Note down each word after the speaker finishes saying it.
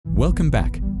Welcome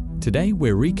back. Today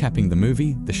we're recapping the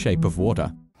movie The Shape of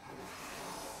Water.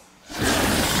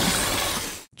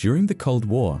 During the Cold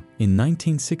War, in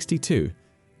 1962,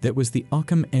 there was the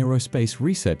Occam Aerospace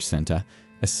Research Center,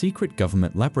 a secret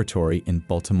government laboratory in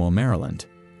Baltimore, Maryland.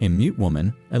 A mute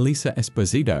woman, Elisa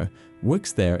Esposito,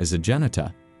 works there as a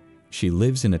janitor. She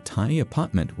lives in a tiny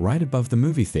apartment right above the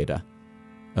movie theater.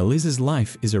 Elisa's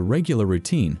life is a regular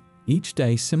routine, each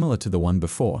day similar to the one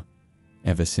before.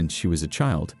 Ever since she was a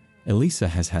child, Elisa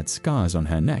has had scars on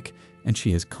her neck, and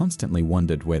she has constantly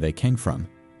wondered where they came from.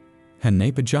 Her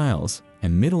neighbor Giles, a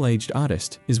middle-aged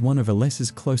artist, is one of Elisa's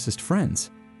closest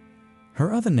friends.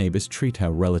 Her other neighbors treat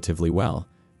her relatively well.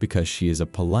 Because she is a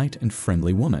polite and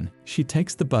friendly woman, she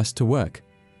takes the bus to work.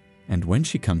 And when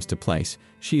she comes to place,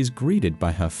 she is greeted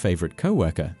by her favorite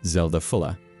co-worker, Zelda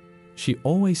Fuller. She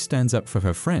always stands up for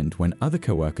her friend when other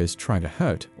co-workers try to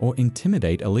hurt or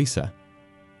intimidate Elisa.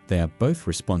 They are both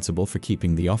responsible for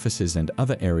keeping the offices and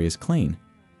other areas clean.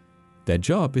 Their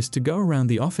job is to go around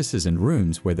the offices and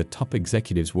rooms where the top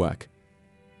executives work.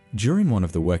 During one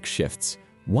of the work shifts,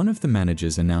 one of the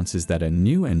managers announces that a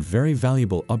new and very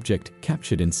valuable object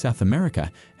captured in South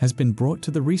America has been brought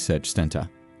to the research center.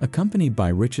 Accompanied by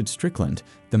Richard Strickland,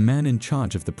 the man in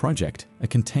charge of the project, a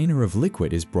container of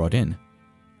liquid is brought in.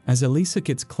 As Elisa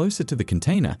gets closer to the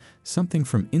container, something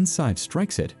from inside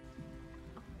strikes it,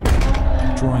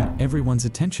 drawing everyone's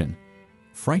attention.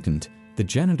 Frightened, the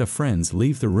janitor friends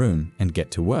leave the room and get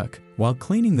to work. While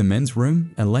cleaning the men's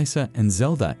room, Elisa and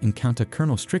Zelda encounter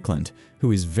Colonel Strickland,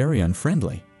 who is very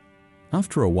unfriendly.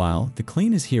 After a while, the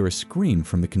cleaners hear a scream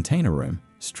from the container room.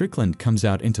 Strickland comes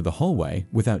out into the hallway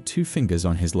without 2 fingers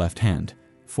on his left hand,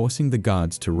 forcing the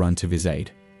guards to run to his aid.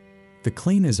 The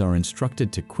cleaners are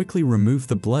instructed to quickly remove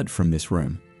the blood from this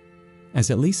room.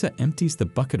 As Elisa empties the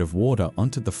bucket of water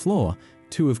onto the floor,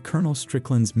 2 of Colonel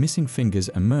Strickland's missing fingers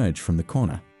emerge from the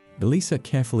corner. Elisa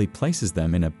carefully places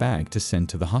them in a bag to send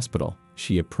to the hospital.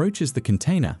 She approaches the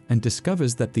container and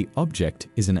discovers that the object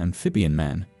is an amphibian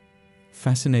man.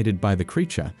 Fascinated by the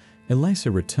creature,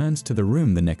 Elisa returns to the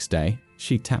room the next day.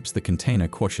 She taps the container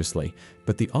cautiously,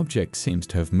 but the object seems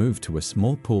to have moved to a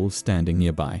small pool standing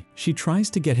nearby. She tries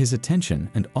to get his attention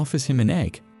and offers him an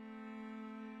egg.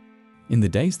 In the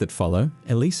days that follow,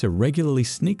 Elisa regularly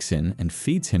sneaks in and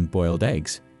feeds him boiled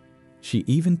eggs. She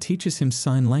even teaches him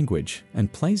sign language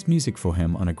and plays music for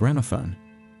him on a gramophone.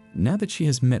 Now that she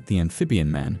has met the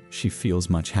amphibian man, she feels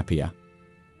much happier.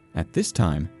 At this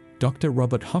time, Dr.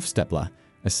 Robert Hofstetler,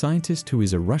 a scientist who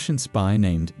is a Russian spy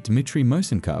named Dmitry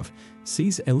Mosenkov,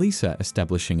 sees Elisa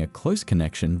establishing a close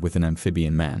connection with an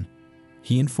amphibian man.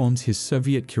 He informs his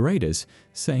Soviet curators,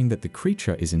 saying that the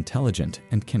creature is intelligent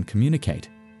and can communicate.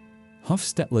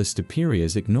 Hofstetler's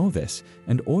superiors ignore this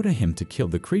and order him to kill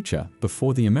the creature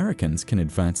before the Americans can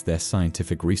advance their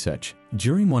scientific research.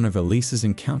 During one of Elisa's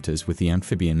encounters with the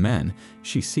amphibian man,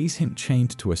 she sees him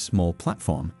chained to a small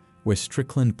platform, where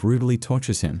Strickland brutally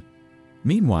tortures him.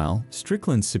 Meanwhile,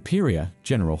 Strickland's superior,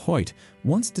 General Hoyt,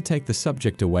 wants to take the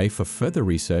subject away for further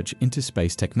research into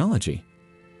space technology.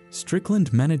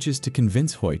 Strickland manages to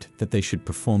convince Hoyt that they should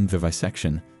perform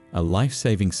vivisection, a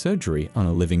life-saving surgery on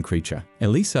a living creature.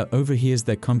 Elisa overhears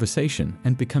their conversation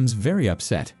and becomes very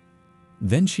upset.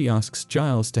 Then she asks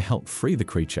Giles to help free the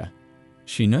creature.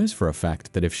 She knows for a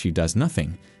fact that if she does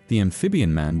nothing, the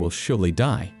amphibian man will surely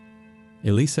die.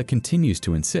 Elisa continues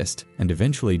to insist, and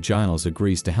eventually Giles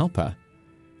agrees to help her.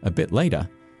 A bit later,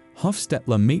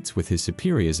 Hofstetler meets with his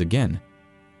superiors again.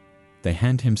 They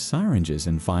hand him syringes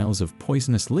and vials of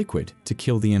poisonous liquid to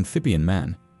kill the amphibian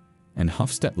man, and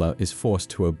Hofstetler is forced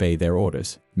to obey their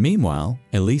orders. Meanwhile,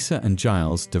 Elisa and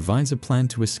Giles devise a plan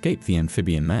to escape the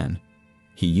amphibian man.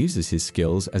 He uses his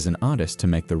skills as an artist to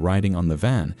make the writing on the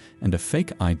van and a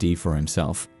fake ID for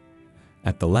himself.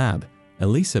 At the lab,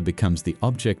 Elisa becomes the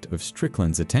object of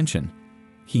Strickland's attention.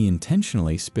 He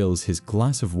intentionally spills his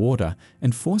glass of water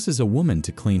and forces a woman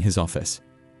to clean his office.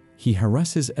 He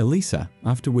harasses Elisa,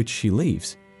 after which she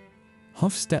leaves.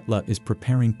 Hofstetler is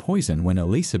preparing poison when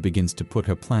Elisa begins to put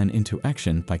her plan into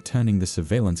action by turning the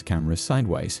surveillance cameras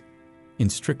sideways. In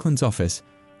Strickland's office,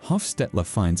 Hofstetler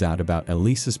finds out about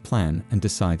Elisa's plan and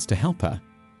decides to help her.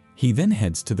 He then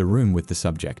heads to the room with the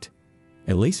subject.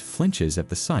 Elise flinches at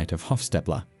the sight of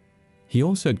Hofstetler. He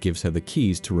also gives her the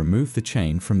keys to remove the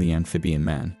chain from the amphibian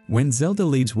man. When Zelda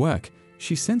leaves work,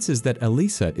 she senses that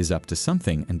Elisa is up to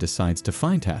something and decides to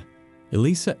find her.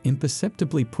 Elisa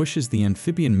imperceptibly pushes the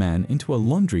amphibian man into a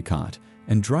laundry cart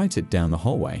and drives it down the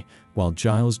hallway, while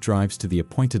Giles drives to the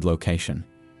appointed location.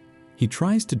 He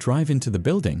tries to drive into the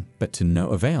building, but to no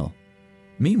avail.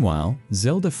 Meanwhile,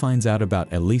 Zelda finds out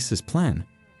about Elisa's plan.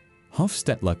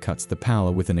 Hofstetler cuts the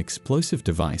power with an explosive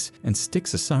device and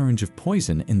sticks a syringe of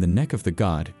poison in the neck of the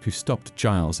guard who stopped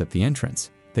Giles at the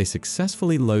entrance. They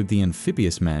successfully load the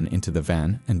amphibious man into the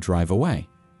van and drive away.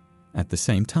 At the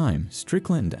same time,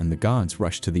 Strickland and the guards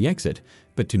rush to the exit,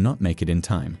 but do not make it in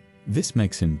time. This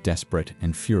makes him desperate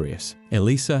and furious.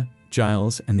 Elisa,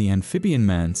 Giles, and the amphibian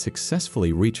man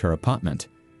successfully reach her apartment.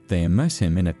 They immerse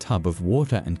him in a tub of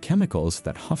water and chemicals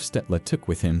that Hofstetler took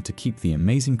with him to keep the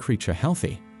amazing creature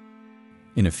healthy.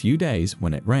 In a few days,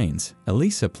 when it rains,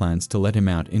 Elisa plans to let him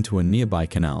out into a nearby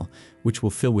canal, which will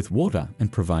fill with water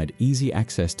and provide easy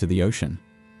access to the ocean.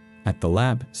 At the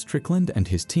lab, Strickland and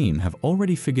his team have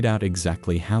already figured out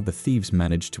exactly how the thieves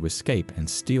managed to escape and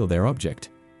steal their object.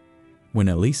 When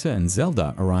Elisa and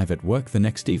Zelda arrive at work the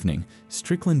next evening,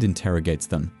 Strickland interrogates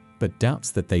them, but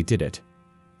doubts that they did it.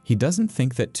 He doesn't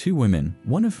think that two women,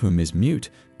 one of whom is mute,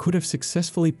 could have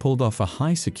successfully pulled off a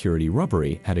high-security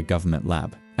robbery at a government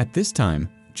lab. At this time,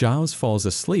 Giles falls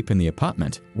asleep in the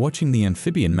apartment, watching the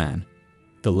amphibian man.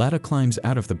 The latter climbs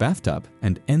out of the bathtub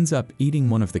and ends up eating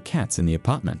one of the cats in the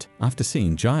apartment. After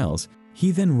seeing Giles,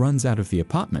 he then runs out of the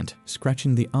apartment,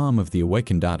 scratching the arm of the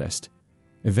awakened artist.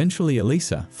 Eventually,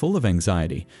 Elisa, full of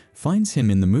anxiety, finds him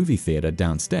in the movie theater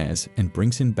downstairs and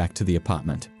brings him back to the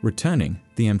apartment. Returning,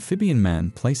 the amphibian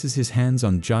man places his hands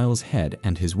on Giles' head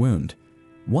and his wound.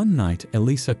 One night,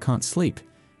 Elisa can't sleep.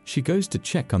 She goes to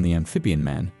check on the amphibian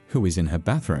man, who is in her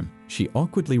bathroom. She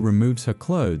awkwardly removes her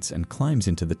clothes and climbs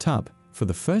into the tub. For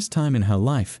the first time in her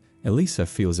life, Elisa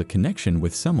feels a connection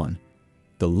with someone.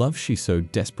 The love she so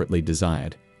desperately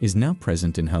desired is now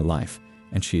present in her life,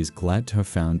 and she is glad to have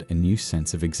found a new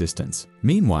sense of existence.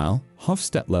 Meanwhile,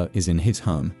 Hofstetler is in his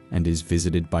home and is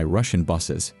visited by Russian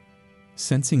bosses.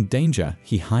 Sensing danger,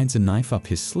 he hides a knife up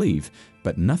his sleeve,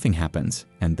 but nothing happens,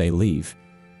 and they leave.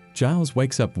 Giles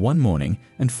wakes up one morning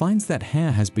and finds that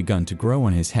hair has begun to grow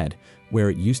on his head, where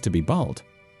it used to be bald.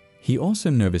 He also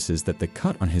notices that the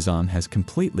cut on his arm has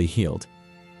completely healed.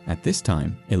 At this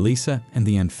time, Elisa and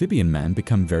the amphibian man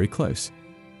become very close.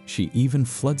 She even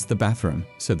floods the bathroom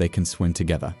so they can swim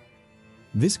together.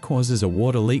 This causes a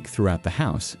water leak throughout the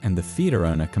house, and the theater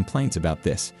owner complains about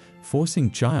this, forcing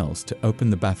Giles to open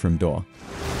the bathroom door.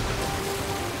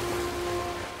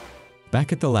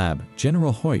 Back at the lab,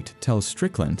 General Hoyt tells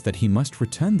Strickland that he must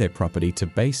return their property to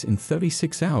base in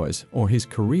 36 hours or his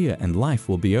career and life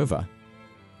will be over.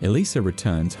 Elisa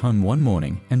returns home one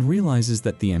morning and realizes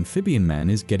that the amphibian man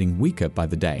is getting weaker by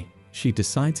the day. She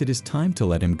decides it is time to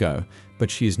let him go, but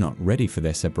she is not ready for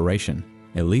their separation.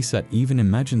 Elisa even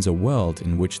imagines a world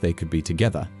in which they could be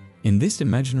together. In this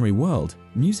imaginary world,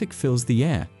 music fills the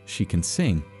air, she can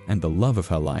sing, and the love of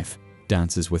her life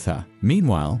dances with her.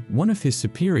 Meanwhile, one of his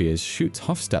superiors shoots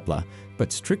Hofstetler,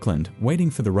 but Strickland, waiting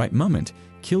for the right moment,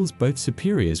 kills both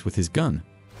superiors with his gun.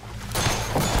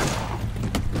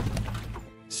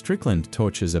 Strickland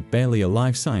tortures a barely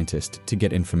alive scientist to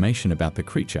get information about the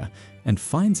creature and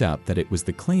finds out that it was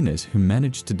the cleaners who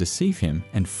managed to deceive him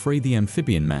and free the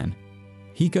amphibian man.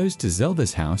 He goes to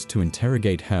Zelda's house to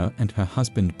interrogate her and her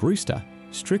husband Brewster.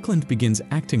 Strickland begins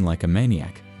acting like a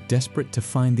maniac, desperate to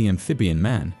find the amphibian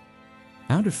man.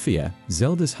 Out of fear,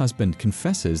 Zelda's husband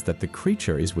confesses that the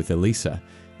creature is with Elisa.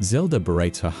 Zelda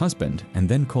berates her husband and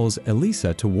then calls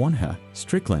Elisa to warn her.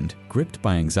 Strickland, gripped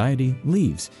by anxiety,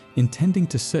 leaves, intending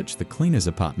to search the cleaner's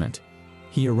apartment.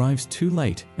 He arrives too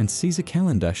late and sees a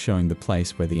calendar showing the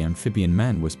place where the amphibian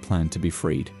man was planned to be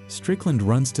freed. Strickland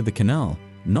runs to the canal,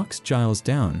 knocks Giles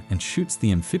down, and shoots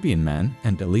the amphibian man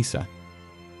and Elisa.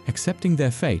 Accepting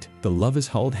their fate, the lovers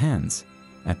hold hands.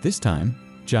 At this time,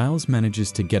 Giles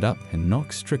manages to get up and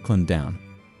knock Strickland down.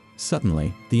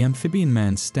 Suddenly, the amphibian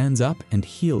man stands up and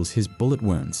heals his bullet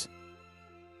wounds.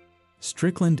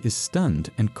 Strickland is stunned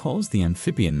and calls the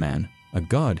amphibian man a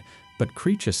god, but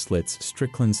creature slits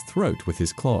Strickland's throat with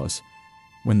his claws.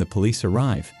 When the police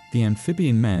arrive, the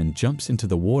amphibian man jumps into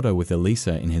the water with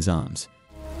Elisa in his arms.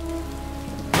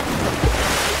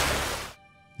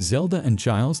 Zelda and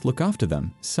Giles look after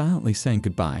them, silently saying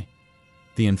goodbye.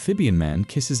 The amphibian man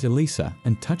kisses Elisa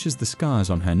and touches the scars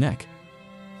on her neck.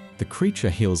 The creature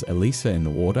heals Elisa in the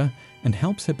water and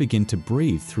helps her begin to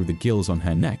breathe through the gills on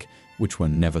her neck, which were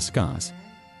never scars.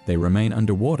 They remain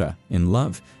underwater, in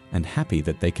love, and happy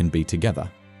that they can be together.